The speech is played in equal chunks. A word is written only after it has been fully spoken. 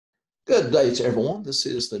Good day to everyone. This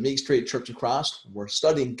is the Meeks Church of Christ. We're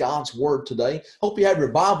studying God's Word today. Hope you have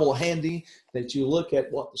your Bible handy, that you look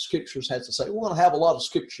at what the Scriptures has to say. We're going to have a lot of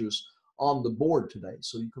Scriptures on the board today,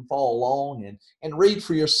 so you can follow along and read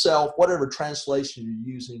for yourself whatever translation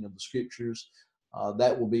you're using of the Scriptures.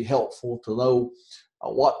 That will be helpful to know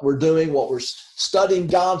what we're doing, what we're studying.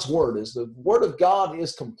 God's Word is the Word of God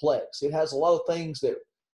is complex. It has a lot of things that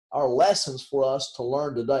are lessons for us to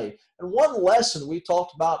learn today. And one lesson we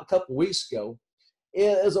talked about a couple weeks ago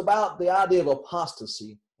is about the idea of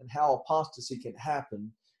apostasy and how apostasy can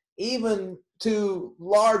happen, even to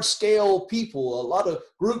large-scale people, a lot of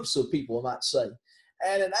groups of people, I might say.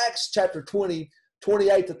 And in Acts chapter 20,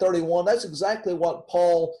 28 to 31, that's exactly what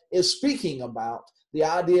Paul is speaking about, the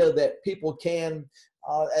idea that people can,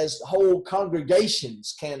 as whole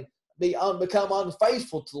congregations, can become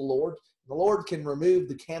unfaithful to the Lord. The Lord can remove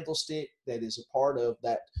the candlestick that is a part of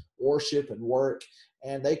that worship and work,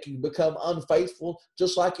 and they can become unfaithful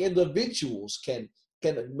just like individuals can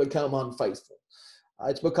become unfaithful.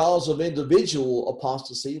 It's because of individual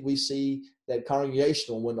apostasy we see that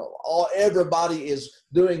congregational, when everybody is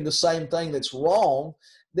doing the same thing that's wrong,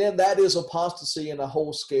 then that is apostasy in a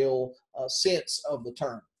whole-scale sense of the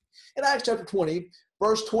term. In Acts chapter 20,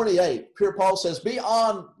 verse 28, here Paul says, "Be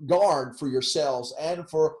on guard for yourselves and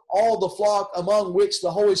for all the flock among which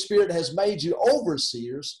the Holy Spirit has made you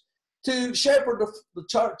overseers, to shepherd the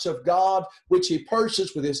church of God, which he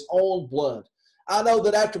purchased with his own blood. I know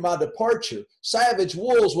that after my departure, savage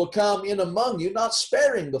wolves will come in among you, not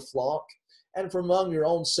sparing the flock, and from among your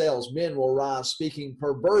own selves men will rise, speaking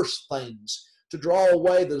perverse things, to draw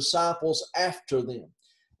away the disciples after them."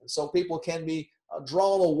 And so people can be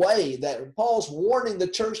drawn away. That Paul's warning the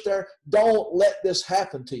church there, don't let this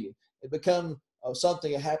happen to you. It becomes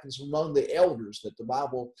something that happens among the elders that the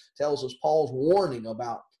Bible tells us Paul's warning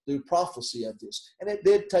about through prophecy of this. And it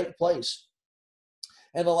did take place.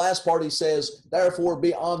 And the last part he says, "Therefore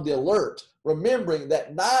be on the alert, remembering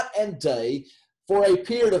that night and day for a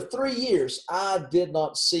period of 3 years I did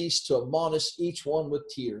not cease to admonish each one with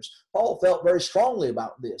tears." Paul felt very strongly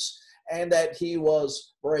about this, and that he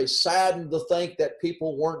was very saddened to think that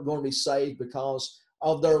people weren't going to be saved because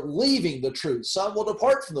of their leaving the truth. Some will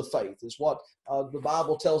depart from the faith, is what the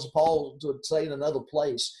Bible tells Paul to say in another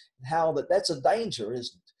place, and how that's a danger,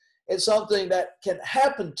 isn't it? It's something that can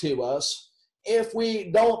happen to us if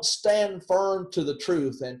we don't stand firm to the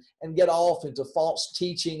truth and get off into false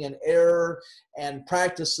teaching and error and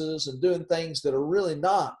practices and doing things that are really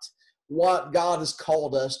not what God has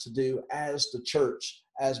called us to do as the church,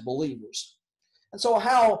 as believers. And so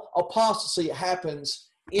how apostasy happens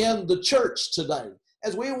in the church today,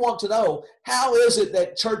 as we want to know, how is it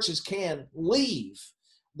that churches can leave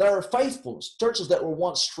their faithfulness, churches that were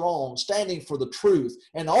once strong, standing for the truth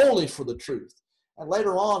and only for the truth, and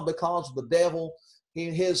later on, because of the devil,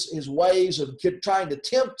 his ways of trying to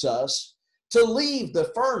tempt us to leave the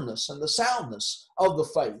firmness and the soundness of the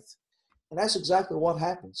faith. And that's exactly what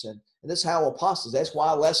happens. And this is how apostasy, that's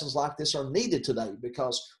why lessons like this are needed today,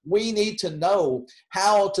 because we need to know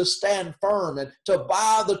how to stand firm and to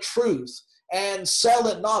buy the truth and sell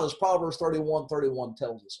it not, as Proverbs 31:31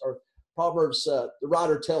 tells us, or Proverbs, the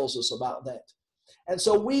writer tells us about that. And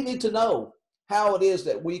so we need to know how it is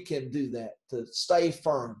that we can do that, to stay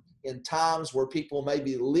firm in times where people may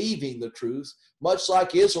be leaving the truth, much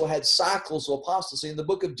like Israel had cycles of apostasy in the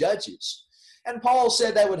book of Judges. And Paul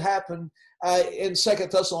said that would happen in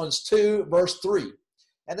 2 Thessalonians 2, verse 3.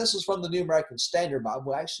 And this is from the New American Standard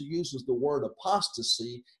Bible. It actually uses the word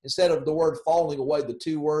apostasy instead of the word falling away, the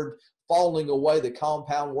two-word falling away, the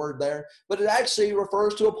compound word there. But it actually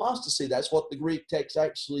refers to apostasy. That's what the Greek text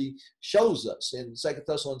actually shows us in 2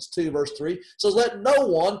 Thessalonians 2, verse 3. It says, "Let no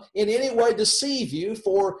one in any way deceive you,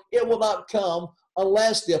 for it will not come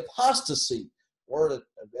unless the apostasy," or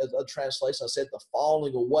a translation, I said the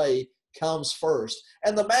falling away, comes first,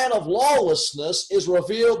 "and the man of lawlessness is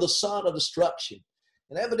revealed, the son of destruction."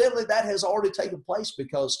 And evidently that has already taken place,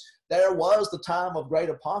 because there was the time of great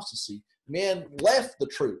apostasy. Men left the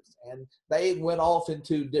truth and they went off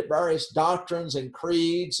into various doctrines and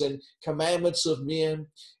creeds and commandments of men.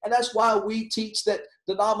 And that's why we teach that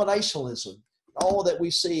denominationalism, all that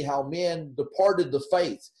we see how men departed the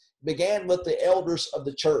faith, began with the elders of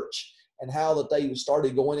the church, and how that they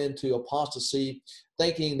started going into apostasy,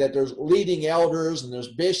 thinking that there's leading elders and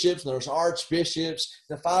there's bishops and there's archbishops,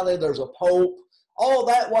 and finally there's a pope. All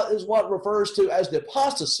that is what refers to as the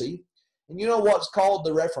apostasy. And you know what's called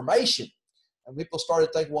the Reformation. And people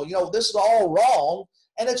started thinking, well, this is all wrong,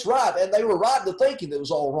 and it's right. And they were right to thinking it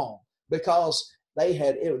was all wrong, because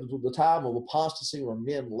it was the time of apostasy where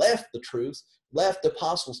men left the truth, left the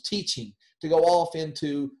apostles' teaching, to go off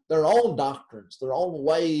into their own doctrines, their own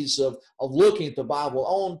ways of looking at the Bible,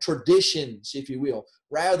 own traditions, if you will,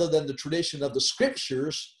 rather than the tradition of the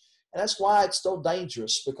Scriptures. And that's why it's so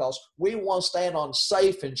dangerous, because we want to stand on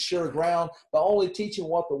safe and sure ground by only teaching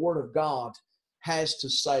what the Word of God has to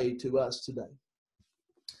say to us today.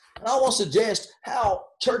 And I want to suggest how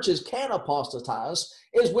churches can apostatize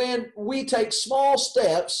is when we take small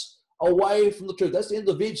steps away from the truth. That's the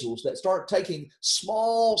individuals that start taking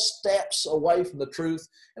small steps away from the truth.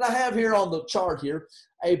 And I have here on the chart here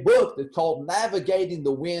a book that's called Navigating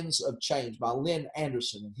the Winds of Change by Lynn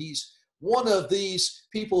Anderson. And he's one of these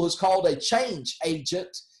people who's called a change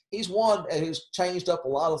agent. He's one who's changed up a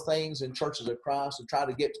lot of things in churches of Christ and tried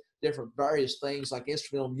to get different various things like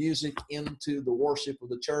instrumental music into the worship of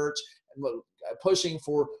the church, and pushing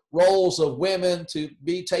for roles of women to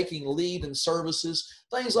be taking lead in services,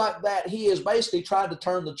 things like that. He has basically tried to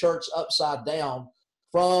turn the church upside down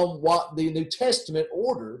from what the New Testament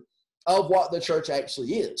order of what the church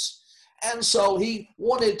actually is. And so he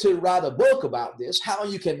wanted to write a book about this, how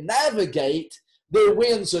you can navigate the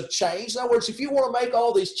winds of change. In other words, if you want to make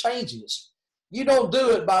all these changes, you don't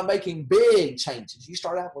do it by making big changes. You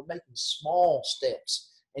start out with making small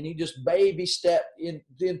steps, and you just baby step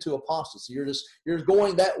into apostasy. You're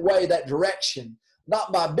going that way, that direction,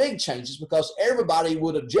 not by big changes, because everybody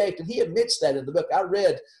would object, and he admits that in the book. I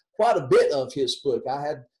read quite a bit of his book. I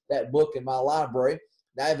had that book in my library,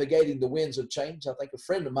 Navigating the Winds of Change. I think a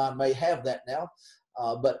friend of mine may have that now,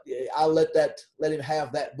 but I let him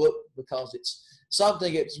have that book because it's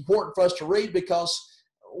something it's important for us to read, because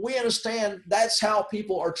we understand that's how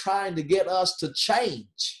people are trying to get us to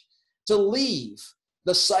change, to leave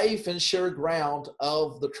the safe and sure ground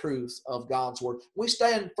of the truth of God's Word. We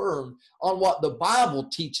stand firm on what the Bible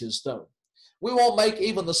teaches, though. We won't make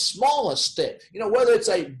even the smallest step, whether it's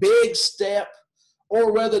a big step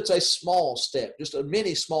or whether it's a small step, just a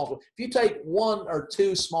mini small step. If you take one or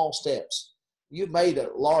two small steps, you've made a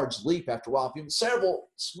large leap after a while. Several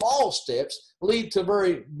small steps lead to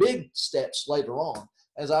very big steps later on,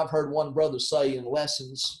 as I've heard one brother say in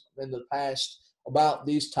lessons in the past about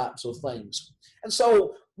these types of things. And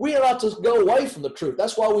so we are not to go away from the truth.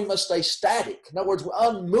 That's why we must stay static. In other words, we're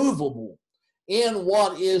unmovable in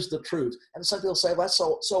what is the truth. And some people say, well, that's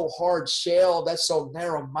so hard-shelled, that's so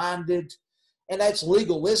narrow-minded, and that's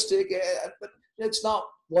legalistic. But it's not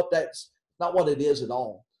what it is at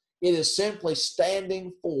all. It is simply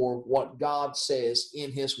standing for what God says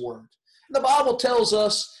in His Word. And the Bible tells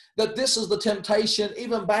us that this is the temptation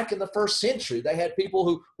even back in the first century. They had people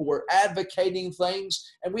who were advocating things,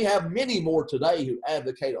 and we have many more today who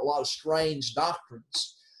advocate a lot of strange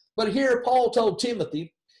doctrines. But here Paul told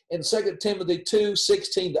Timothy in 2 Timothy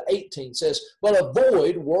 2:16-18 says, "But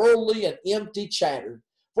avoid worldly and empty chatter,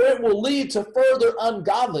 for it will lead to further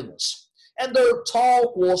ungodliness, and their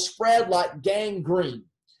talk will spread like gangrene."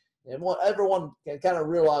 And everyone can kind of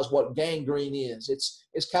realize what gangrene is.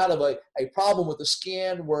 It's kind of a problem with the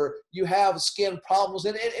skin where you have skin problems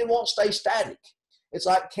and it won't stay static. It's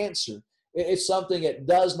like cancer. It's something that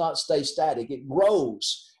does not stay static. It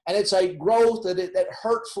grows, and it's a growth that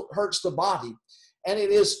hurts the body, and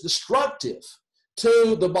it is destructive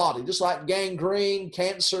to the body, just like gangrene,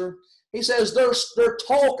 cancer. He says their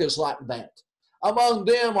talk is like that. Among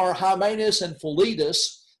them are Hymenaeus and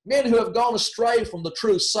Philetus, men who have gone astray from the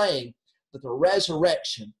truth, saying that the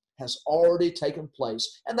resurrection has already taken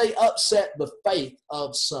place, and they upset the faith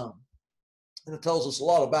of some. And it tells us a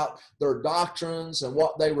lot about their doctrines and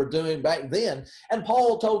what they were doing back then. And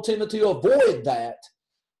Paul told Timothy to avoid that,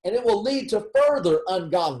 and it will lead to further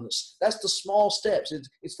ungodliness. That's the small steps.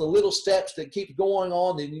 It's the little steps that keep going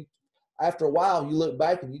on, and after a while you look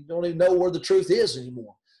back and you don't even know where the truth is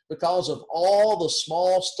anymore, because of all the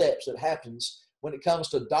small steps that happens when it comes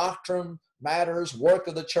to doctrine, matters, work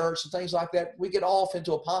of the church, and things like that. We get off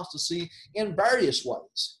into apostasy in various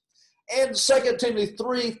ways. And 2 Timothy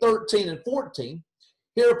 3:13-14,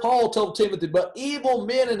 here Paul told Timothy, "But evil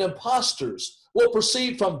men and impostors will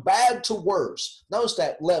proceed from bad to worse." Notice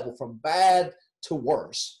that level, from bad to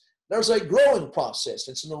worse. There's a growing process.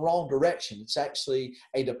 It's in the wrong direction. It's actually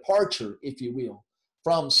a departure, if you will,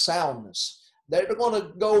 from soundness. They're going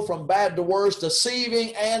to go from bad to worse,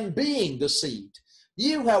 deceiving and being deceived.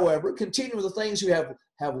 You, however, continue with the things you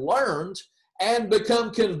have learned and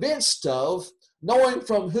become convinced of, knowing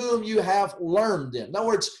from whom you have learned them. In other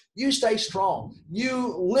words, you stay strong.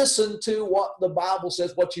 You listen to what the Bible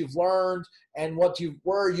says, what you've learned, and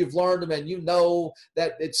where you've learned them, and you know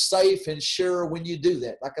that it's safe and sure when you do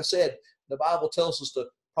that. Like I said, the Bible tells us to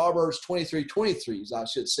Proverbs 23:23, as I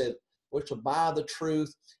should say, we're to buy the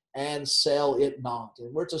truth and sell it not.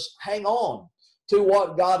 And we're to hang on to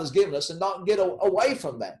what God has given us and not get away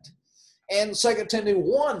from that. And 2 Timothy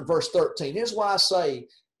 1, verse 13, here's why I say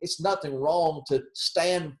it's nothing wrong to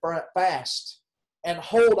stand fast and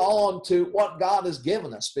hold on to what God has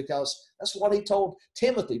given us, because that's what he told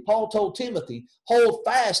Timothy. Paul told Timothy, hold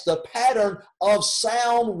fast the pattern of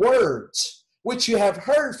sound words, which you have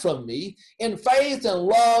heard from me in faith and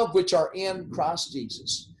love, which are in Christ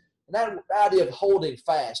Jesus. And that idea of holding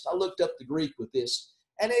fast, I looked up the Greek with this,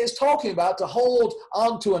 and it is talking about to hold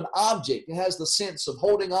onto an object. It has the sense of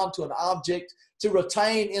holding onto an object, to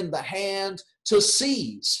retain in the hand, to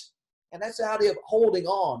seize. And that's the idea of holding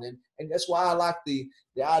on. And that's why I like the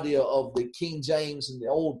idea of the King James and the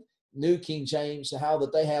old New King James, and how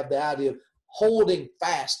that they have the idea of holding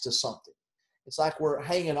fast to something. It's like we're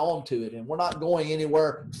hanging on to it and we're not going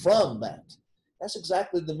anywhere from that. That's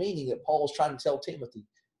exactly the meaning that Paul's trying to tell Timothy.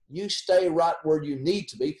 You stay right where you need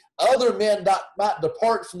to be. Other men might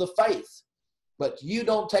depart from the faith, but you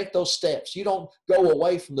don't take those steps. You don't go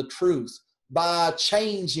away from the truth by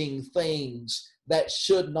changing things that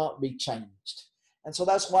should not be changed. And so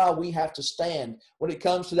that's why we have to stand when it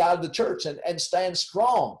comes to the church and stand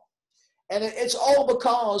strong. And it's all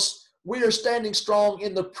because we are standing strong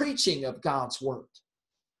in the preaching of God's word.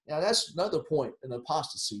 Now, that's another point in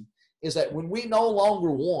apostasy, is that when we no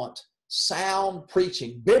longer want sound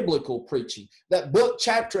preaching, biblical preaching, that book,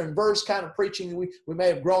 chapter, and verse kind of preaching we may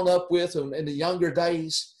have grown up with in the younger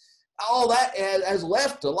days, all that has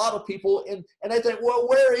left a lot of people, and they think, well,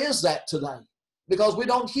 where is that today? Because we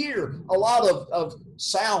don't hear a lot of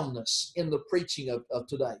soundness in the preaching of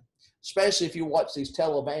today. Especially if you watch these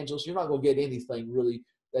televangelists, you're not going to get anything really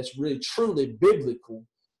that's really truly biblical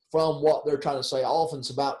from what they're trying to say. Often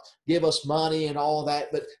it's about give us money and all that.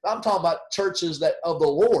 But I'm talking about churches that of the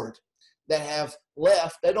Lord that have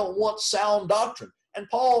left. They don't want sound doctrine. And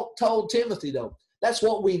Paul told Timothy, though, that's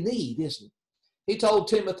what we need, isn't it? He told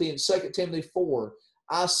Timothy in 2 Timothy 4,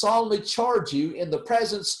 I solemnly charge you in the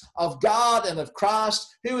presence of God and of Christ,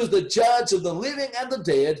 who is the judge of the living and the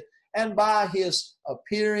dead, and by his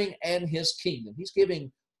appearing and his kingdom. He's giving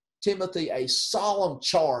Timothy a solemn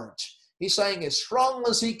charge. He's saying as strong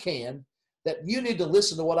as he can that you need to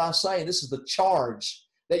listen to what I say. And this is the charge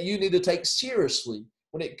that you need to take seriously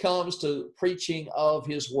when it comes to preaching of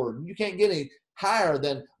his word. You can't get any higher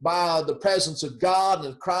than by the presence of God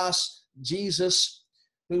and of Christ Jesus,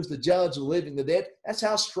 who's the judge of the living and the dead. That's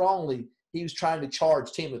how strongly he was trying to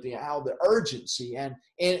charge Timothy, how the urgency and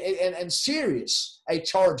serious a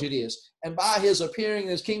charge it is. And by his appearing in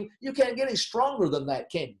his kingdom, you can't get any stronger than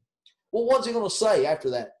that, can you? Well, what's he going to say after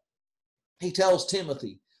that? He tells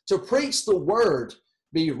Timothy to preach the word,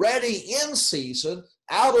 be ready in season,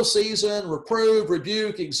 out of season, reprove,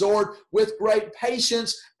 rebuke, exhort with great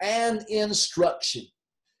patience and instruction.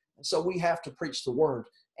 And so we have to preach the word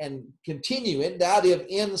and continue in the idea of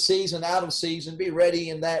in season, out of season, be ready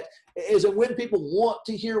in that. Is it when people want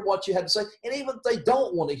to hear what you have to say, and even if they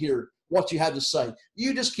don't want to hear what you have to say,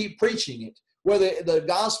 you just keep preaching it. Whether the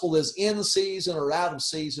gospel is in season or out of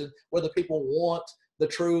season, whether people want the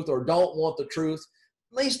truth or don't want the truth,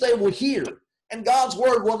 at least they will hear. And God's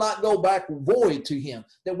word will not go back void to him,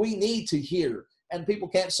 that we need to hear. And people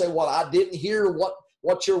can't say, well, I didn't hear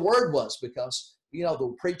what your word was, because, you know,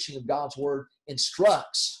 the preaching of God's word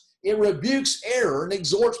instructs. It rebukes error and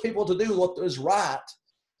exhorts people to do what is right.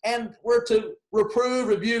 And we're to reprove,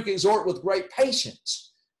 rebuke, exhort with great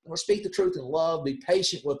patience. We're to speak the truth in love, be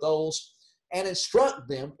patient with those, and instruct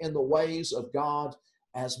them in the ways of God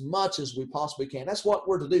as much as we possibly can. That's what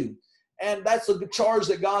we're to do. And that's the charge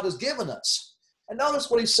that God has given us. And notice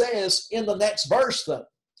what he says in the next verse, though.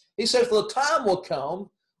 He says, for the time will come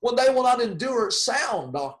when they will not endure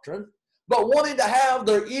sound doctrine, but wanting to have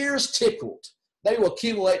their ears tickled, they will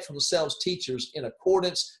accumulate for themselves teachers in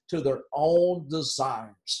accordance to their own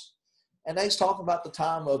desires. And he's talking about the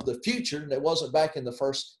time of the future that wasn't back in the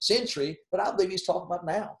first century, but I believe he's talking about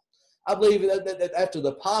now. I believe that after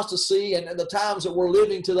the apostasy and the times that we're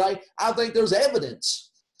living today, I think there's evidence,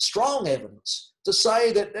 strong evidence, to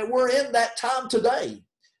say that we're in that time today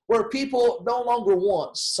where people no longer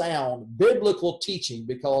want sound biblical teaching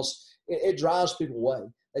because it drives people away.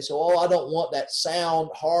 They say, oh, I don't want that sound,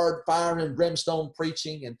 hard, fire and brimstone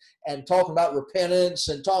preaching and talking about repentance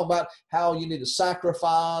and talking about how you need to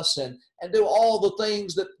sacrifice and do all the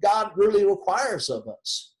things that God really requires of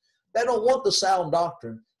us. They don't want the sound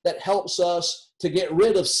doctrine that helps us to get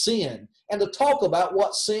rid of sin and to talk about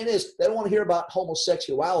what sin is. They don't want to hear about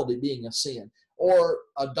homosexuality being a sin, or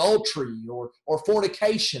adultery, or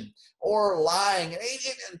fornication, or lying.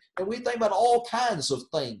 And we think about all kinds of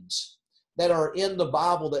things that are in the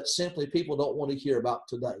Bible that simply people don't want to hear about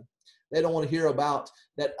today. They don't want to hear about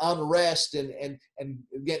that unrest and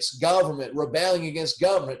against government, rebelling against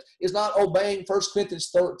government is not obeying 1 Corinthians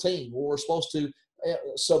 13, where we're supposed to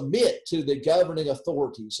submit to the governing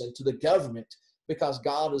authorities and to the government because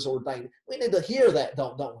God has ordained it. We need to hear that,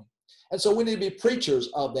 don't we? And so we need to be preachers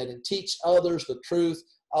of that and teach others the truth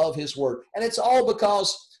of his word. And it's all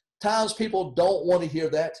because times people don't want to hear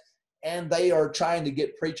that, and they are trying to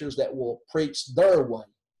get preachers that will preach their way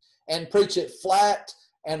and preach it flat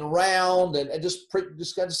and round and just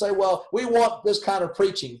got to say, well, we want this kind of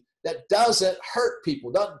preaching that doesn't hurt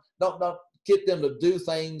people, don't get them to do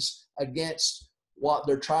things against what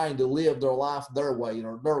they're trying to live their life their way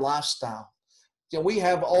or their lifestyle. You know, we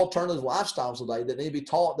have alternative lifestyles today that need to be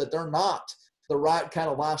taught that they're not the right kind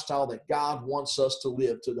of lifestyle that God wants us to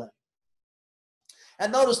live today.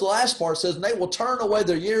 And notice the last part says, and they will turn away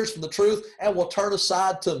their ears from the truth and will turn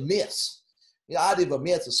aside to myths. The idea of a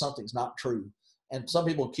myth is something's not true. And some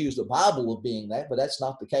people accuse the Bible of being that, but that's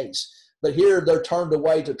not the case. But here they're turned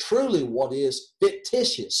away to truly what is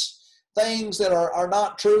fictitious. Things that are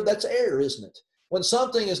not true, that's error, isn't it? When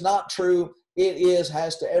something is not true, it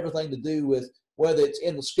has to everything to do with whether it's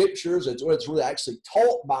in the scriptures, or it's really actually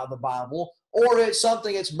taught by the Bible, or it's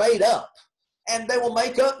something that's made up. And they will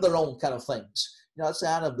make up their own kind of things. You know, it's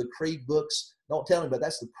out of the creed books. Don't tell me, but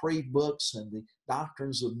that's the creed books and the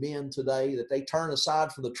doctrines of men today, that they turn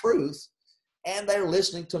aside from the truth and they're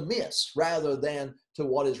listening to myths rather than to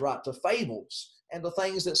what is right, to fables and to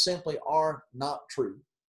things that simply are not true.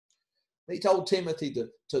 He told Timothy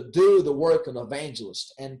to do the work of an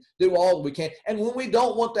evangelist and do all we can. And when we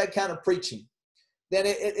don't want that kind of preaching, then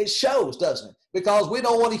it shows, doesn't it? Because we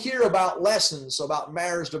don't want to hear about lessons about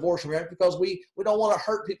marriage, divorce, and marriage, because we don't want to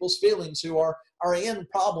hurt people's feelings who are in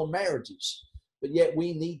problem marriages. But yet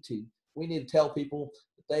we need to. We need to tell people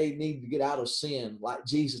that they need to get out of sin like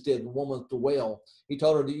Jesus did the woman at the well. He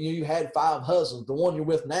told her, you had 5 husbands. The one you're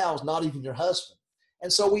with now is not even your husband.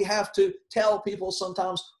 And so we have to tell people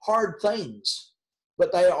sometimes hard things,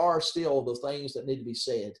 but they are still the things that need to be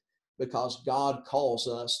said because God calls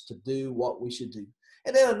us to do what we should do.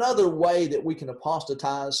 And then another way that we can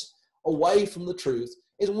apostatize away from the truth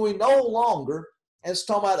is when we no longer, and it's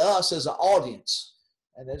talking about us as an audience,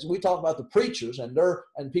 and as we talk about the preachers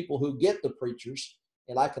and people who get the preachers,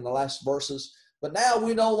 and like in the last verses, but now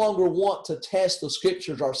we no longer want to test the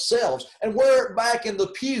scriptures ourselves, and we're back in the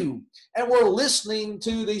pew, and we're listening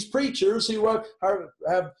to these preachers who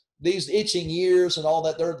have these itching ears and all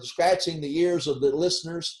that. They're scratching the ears of the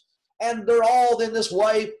listeners, and they're all in this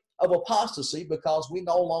way of apostasy because we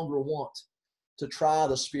no longer want to try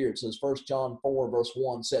the spirits, as 1 John 4 verse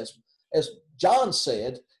 1 says. As John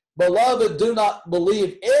said, beloved, do not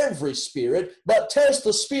believe every spirit, but test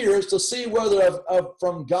the spirits to see whether they're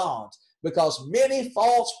from God, because many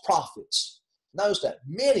false prophets, notice that,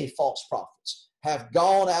 many false prophets have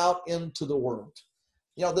gone out into the world.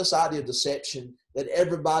 You know, this idea of deception, that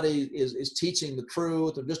everybody is teaching the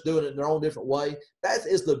truth and just doing it in their own different way, that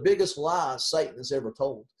is the biggest lie Satan has ever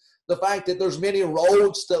told. The fact that there's many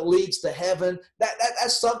roads that leads to heaven,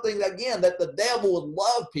 that's something, again, that the devil would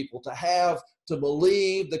love people to have, to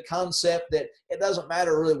believe the concept that it doesn't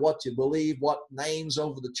matter really what you believe, what names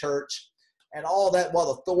over the church, and all that, what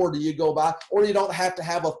authority you go by, or you don't have to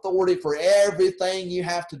have authority for everything you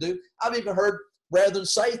have to do. I've even heard brethren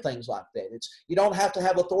say things like that. You don't have to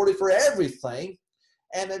have authority for everything,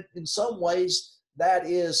 and in some ways that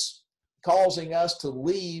is causing us to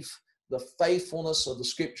leave the faithfulness of the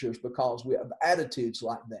scriptures because we have attitudes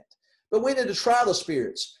like that. But we need to try the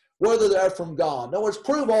spirits, whether they're from God. In other words,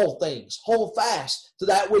 prove all things, hold fast to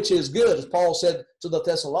that which is good, as Paul said to the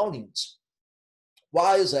Thessalonians.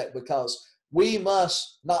 Why is that? Because we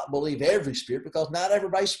must not believe every spirit, because not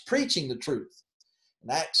everybody's preaching the truth.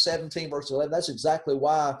 In Acts 17 verse 11, that's exactly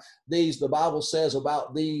why the Bible says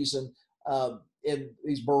about these in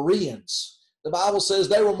these Bereans. The Bible says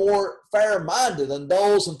they were more fair-minded than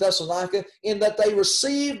those in Thessalonica, in that they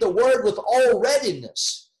received the word with all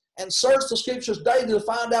readiness and searched the scriptures daily to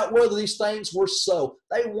find out whether these things were so.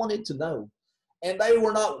 They wanted to know. And they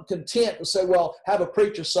were not content to say, well, have a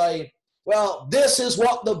preacher say, well, this is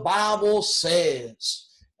what the Bible says.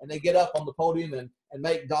 And they get up on the podium and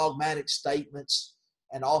make dogmatic statements,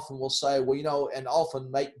 and often will say, well, you know, and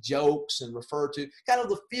often make jokes and refer to kind of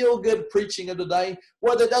the feel-good preaching of today,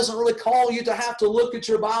 where that doesn't really call you to have to look at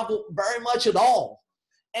your Bible very much at all.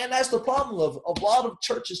 And that's the problem of a lot of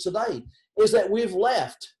churches today, is that we've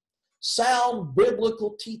left sound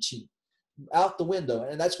biblical teaching out the window.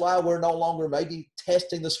 And that's why we're no longer maybe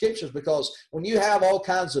testing the scriptures, because when you have all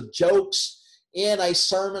kinds of jokes in a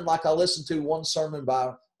sermon, like I listened to one sermon by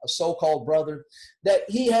a so-called brother, that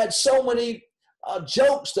he had so many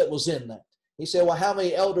jokes that was in that. He said, well, how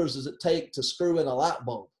many elders does it take to screw in a light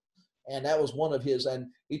bulb? And that was one of his. And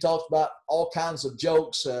he talks about all kinds of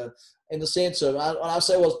jokes in the sense of, when I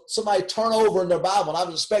say, well, somebody turn over in their Bible, and I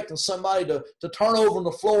was expecting somebody to turn over on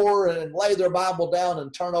the floor and lay their Bible down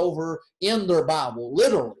and turn over in their Bible,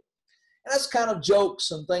 literally. And that's kind of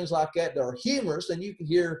jokes and things like that that are humorous, and you can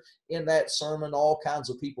hear in that sermon all kinds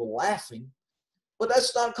of people laughing. But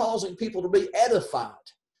that's not causing people to be edified.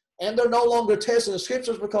 And they're no longer testing the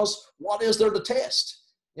scriptures, because what is there to test?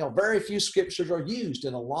 Very few scriptures are used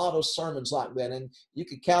in a lot of sermons like that. And you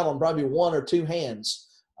could count on probably one or two hands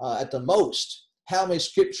at the most how many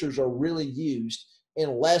scriptures are really used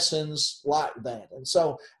in lessons like that. And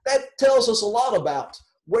so that tells us a lot about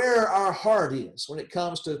where our heart is when it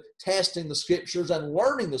comes to testing the scriptures and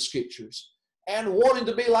learning the scriptures and wanting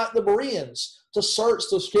to be like the Bereans, to search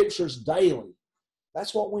the scriptures daily.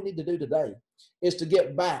 That's what we need to do today, is to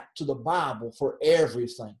get back to the Bible for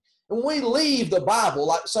everything. And when we leave the Bible,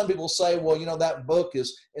 like some people say, well, that book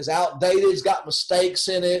is outdated, it's got mistakes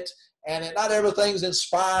in it, and not everything's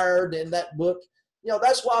inspired in that book.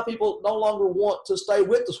 That's why people no longer want to stay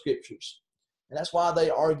with the scriptures. And that's why they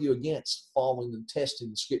argue against following and testing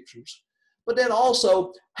the scriptures. But then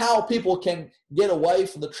also how people can get away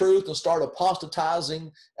from the truth and start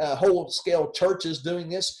apostatizing, whole-scale churches doing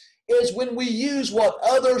this, is when we use what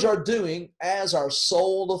others are doing as our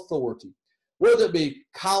sole authority. Whether it be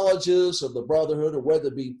colleges of the brotherhood, or whether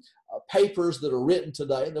it be papers that are written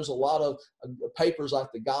today. And there's a lot of papers like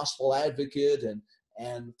the Gospel Advocate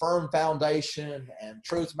and Firm Foundation and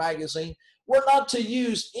Truth Magazine. We're not to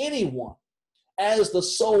use anyone as the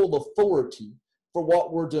sole authority for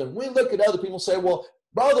what we're doing. We look at other people and say, well,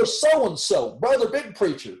 brother so-and-so, brother big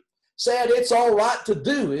preacher, said it's all right to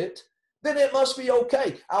do it, then it must be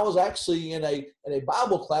okay. I was actually in a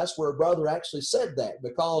Bible class where a brother actually said that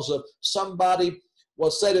because of somebody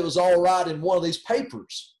said it was all right in one of these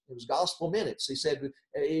papers. It was Gospel Minutes. He said,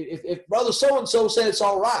 if brother so-and-so said it's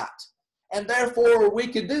all right, and therefore we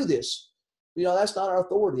can do this, that's not our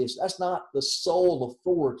authority. That's not the sole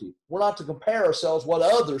authority. We're not to compare ourselves what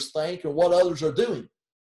others think and what others are doing.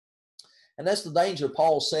 And that's the danger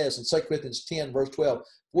Paul says in 2 Corinthians 10, verse 12.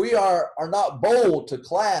 We are not bold to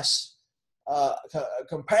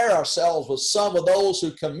compare ourselves with some of those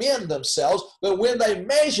who commend themselves, but when they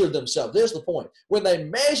measure themselves, there's the point, when they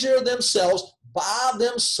measure themselves by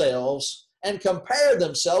themselves and compare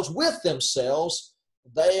themselves with themselves,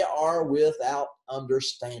 they are without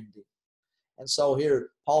understanding. And so here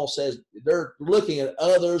Paul says they're looking at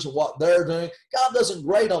others and what they're doing. God doesn't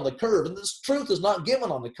grade on the curve, and this truth is not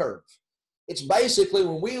given on the curve. It's basically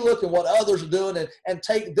when we look at what others are doing and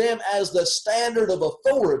take them as the standard of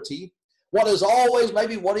authority, what has always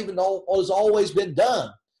been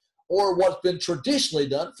done, or what's been traditionally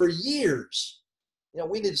done for years.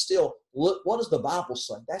 We need to still look, what does the Bible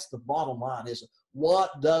say? That's the bottom line, isn't it?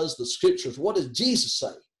 What does the scriptures, what does Jesus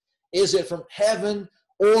say? Is it from heaven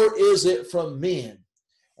or is it from men?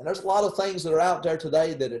 And there's a lot of things that are out there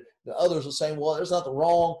today that others are saying, well, there's nothing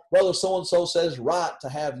wrong. Brother so-and-so says right to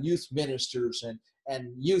have youth ministers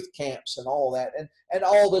and youth camps and all that, and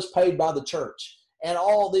all this paid by the church. And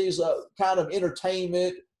all these kind of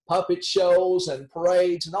entertainment, puppet shows and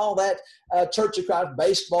parades and all that, Church of Christ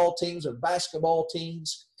baseball teams and basketball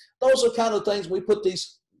teams. Those are kind of things, we put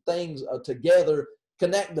these things together,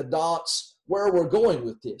 connect the dots where we're going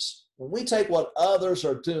with this. When we take what others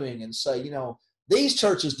are doing and say, these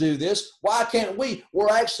churches do this, why can't we? We're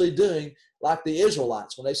actually doing like the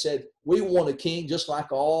Israelites when they said, we want a king just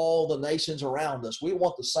like all the nations around us. We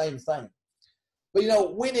want the same thing.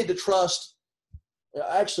 But we need to trust.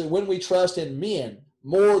 Actually, when we trust in men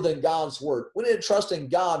more than God's word, we need to trust in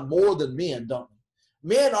God more than men, don't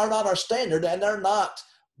we? Men are not our standard, and they're not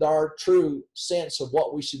our true sense of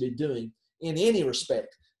what we should be doing in any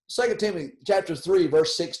respect. 2 Timothy chapter 3,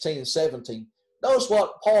 verse 16 and 17. Notice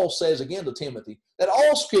what Paul says again to Timothy, that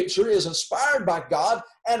all scripture is inspired by God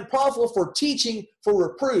and profitable for teaching, for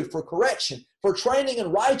reproof, for correction, for training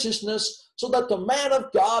in righteousness, so that the man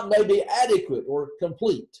of God may be adequate or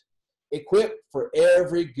complete, equipped for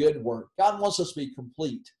every good work. God wants us to be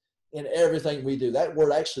complete in everything we do. That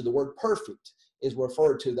word, actually, the word perfect, is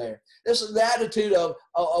referred to there. This is the attitude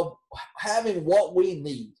of having what we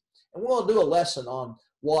need. And we're going to do a lesson on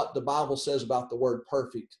what the Bible says about the word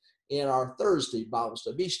perfect in our Thursday Bible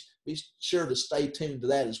study. Be sure to stay tuned to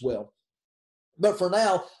that as well. But for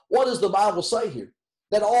now, what does the Bible say here?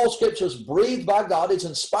 That all scripture is breathed by God, it's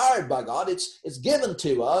inspired by God, it's given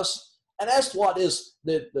to us, and that's what is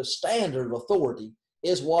the standard of authority,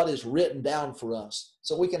 is what is written down for us.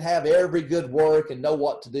 So we can have every good work and know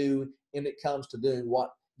what to do when it comes to doing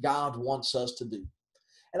what God wants us to do.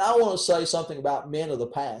 And I want to say something about men of the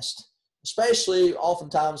past, especially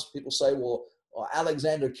oftentimes people say, well,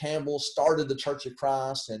 Alexander Campbell started the Church of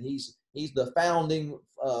Christ, and he's the founding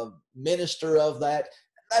minister of that.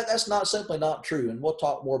 That's simply not true, and we'll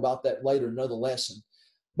talk more about that later in another lesson.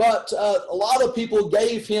 But a lot of people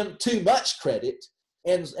gave him too much credit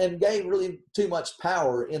and gave really too much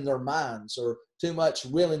power in their minds, or too much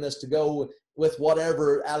willingness to go with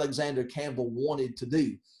whatever Alexander Campbell wanted to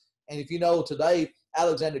do. And if you know today,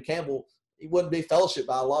 Alexander Campbell, he wouldn't be fellowshipped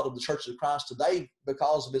by a lot of the Churches of Christ today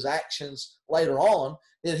because of his actions later on,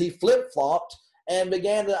 that he flip-flopped and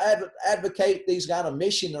began to advocate these kind of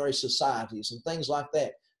missionary societies and things like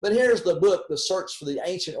that. But here's the book, The Search for the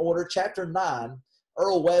Ancient Order, chapter 9,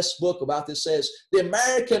 Earl West's book about this says, The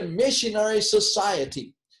American Missionary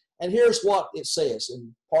Society. And here's what it says,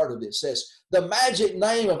 and part of it says, the magic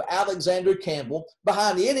name of Alexander Campbell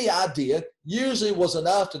behind any idea usually was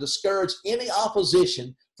enough to discourage any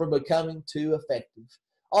opposition from becoming too effective.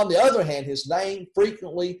 On the other hand, his name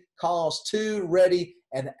frequently caused too ready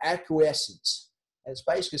an acquiescence. And it's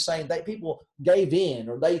basically saying that people gave in,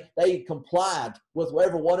 or they complied with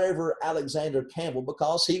whatever Alexander Campbell,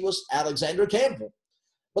 because he was Alexander Campbell.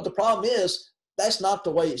 But the problem is, that's not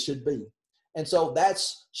the way it should be. And so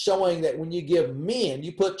that's showing that when you give men,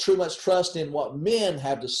 you put too much trust in what men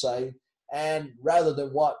have to say, and rather than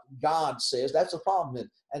what God says. That's a problem.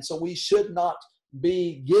 And so we should not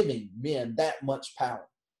be giving men that much power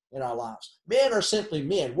in our lives. Men are simply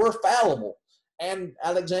men. We're fallible. And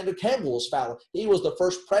Alexander Campbell was fallible. He was the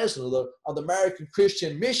first president of the American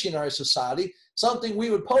Christian Missionary Society, something we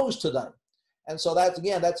would pose today. And so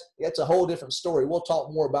that's a whole different story. We'll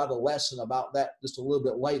talk more about a lesson about that just a little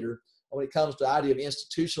bit later, when it comes to the idea of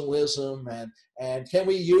institutionalism and can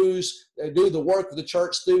we do the work of the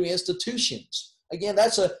church through institutions. Again,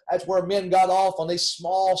 that's where men got off on these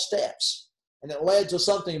small steps, and it led to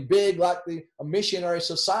something big like a missionary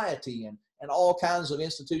society and all kinds of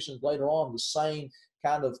institutions later on, the same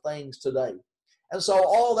kind of things today. And so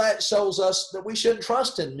all that shows us that we shouldn't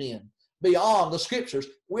trust in men beyond the Scriptures.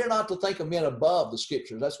 We're not to think of men above the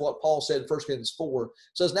Scriptures. That's what Paul said in 1 Corinthians 4. It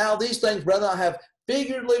says, now these things, brethren, I have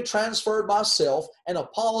figuratively transferred myself and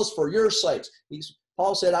Apollos for your sakes.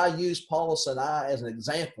 Paul said, I use Apollos and I as an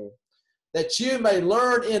example, that you may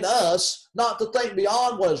learn in us not to think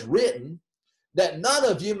beyond what is written, that none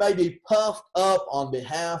of you may be puffed up on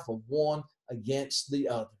behalf of one against the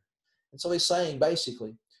other. And so he's saying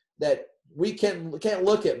basically that we can't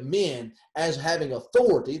look at men as having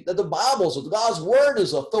authority, that God's word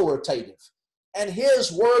is authoritative. And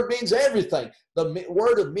his word means everything. The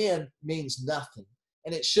word of men means nothing.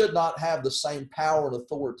 And it should not have the same power and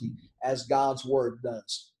authority as God's word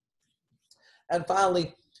does. And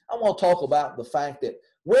finally, I want to talk about the fact that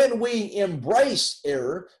when we embrace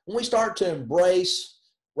error, when we start to embrace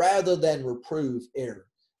rather than reprove error,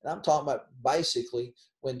 and I'm talking about basically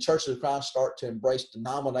when Churches of Christ start to embrace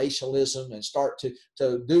denominationalism and start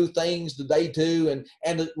to do things that they do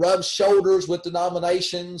and rub shoulders with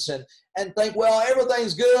denominations and think, well,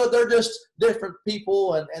 everything's good. They're just different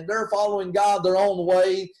people and they're following God their own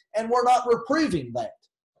way. And we're not reproving that.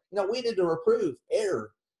 We need to reprove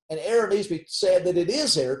error. And error needs to be said that it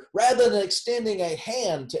is error. Rather than extending a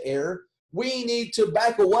hand to error, we need to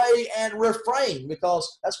back away and refrain,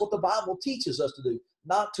 because that's what the Bible teaches us to do.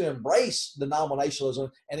 Not to embrace denominationalism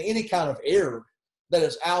and any kind of error that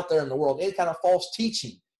is out there in the world, any kind of false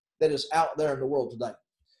teaching that is out there in the world today.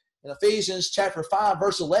 In Ephesians chapter 5,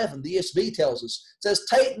 verse 11, the ESV tells us, it says,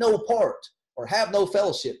 take no part or have no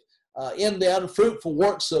fellowship in the unfruitful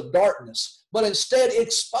works of darkness, but instead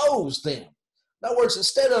expose them. In other words,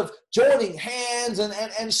 instead of joining hands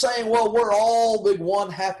and saying, well, we're all the one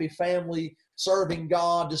happy family serving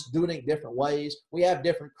God, just doing it different ways. We have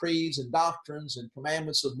different creeds and doctrines and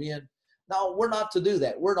commandments of men. No, we're not to do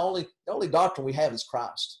that. The only doctrine we have is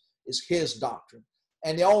Christ, is his doctrine.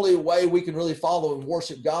 And the only way we can really follow and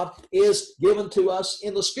worship God is given to us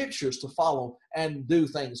in the Scriptures to follow and do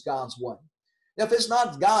things God's way. Now, if it's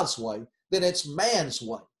not God's way, then it's man's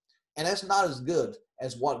way. And that's not as good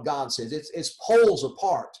as what God says. It's poles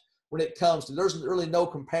apart when it comes to, there's really no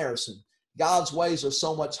comparison. God's ways are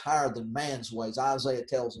so much higher than man's ways, Isaiah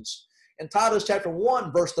tells us. In Titus chapter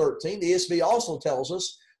 1, verse 13, the ESV also tells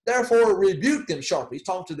us, therefore rebuke them sharply. He's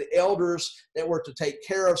talking to the elders that were to take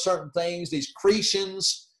care of certain things, these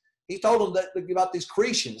Cretans. He told them about these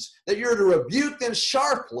Cretans, that you're to rebuke them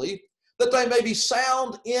sharply, that they may be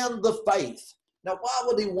sound in the faith. Now, why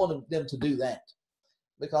would he want them to do that?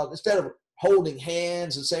 Because instead of holding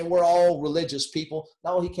hands and saying we're all religious people,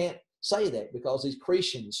 no, he can't say that, because these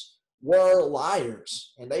Cretans were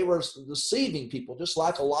liars, and they were deceiving people, just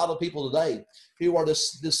like a lot of people today who are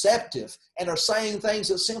deceptive and are saying things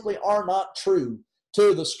that simply are not true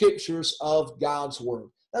to the scriptures of God's word.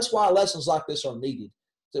 That's why lessons like this are needed,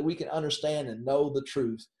 that we can understand and know the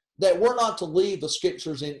truth, that we're not to leave the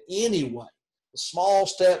scriptures in any way, small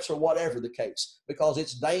steps or whatever the case, because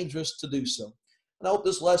it's dangerous to do so. And I hope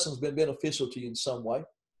this lesson has been beneficial to you in some way,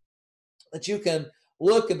 that you can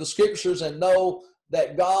look at the scriptures and know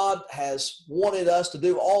that God has wanted us to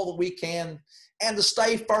do all that we can and to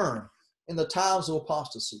stay firm in the times of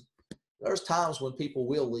apostasy. There's times when people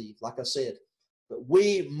will leave, like I said, but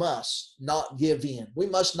we must not give in. We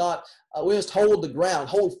must hold the ground,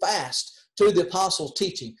 hold fast to the apostles'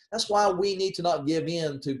 teaching. That's why we need to not give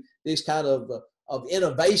in to these kind of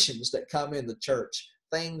innovations that come in the church,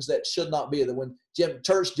 things that should not be there. When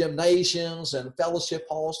church gymnasiums and fellowship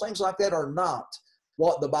halls, things like that are not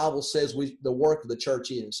what the Bible says the work of the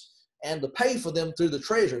church is. And to pay for them through the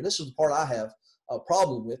treasure, this is the part I have a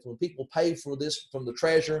problem with, when people pay for this from the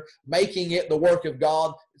treasure, making it the work of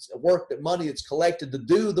God. It's a work, that money that's collected to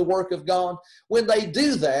do the work of God. When they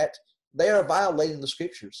do that, they are violating the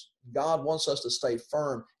scriptures. God wants us to stay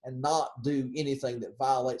firm and not do anything that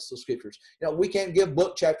violates the scriptures. We can't give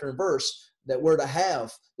book, chapter, and verse that we're to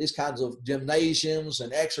have these kinds of gymnasiums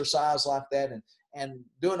and exercise like that, and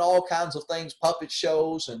doing all kinds of things, puppet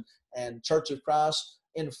shows and Church of Christ,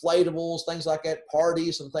 inflatables, things like that,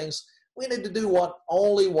 parties and things. We need to do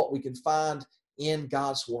only what we can find in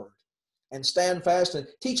God's word, and stand fast and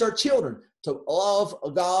teach our children to love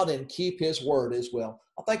God and keep his word as well.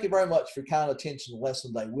 I thank you very much for your kind attention to the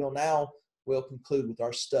lesson today. We'll conclude with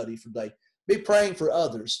our study for today. Be praying for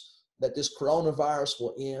others that this coronavirus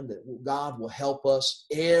will end, that God will help us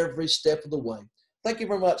every step of the way. Thank you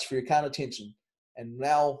very much for your kind attention. And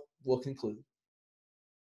now we'll conclude.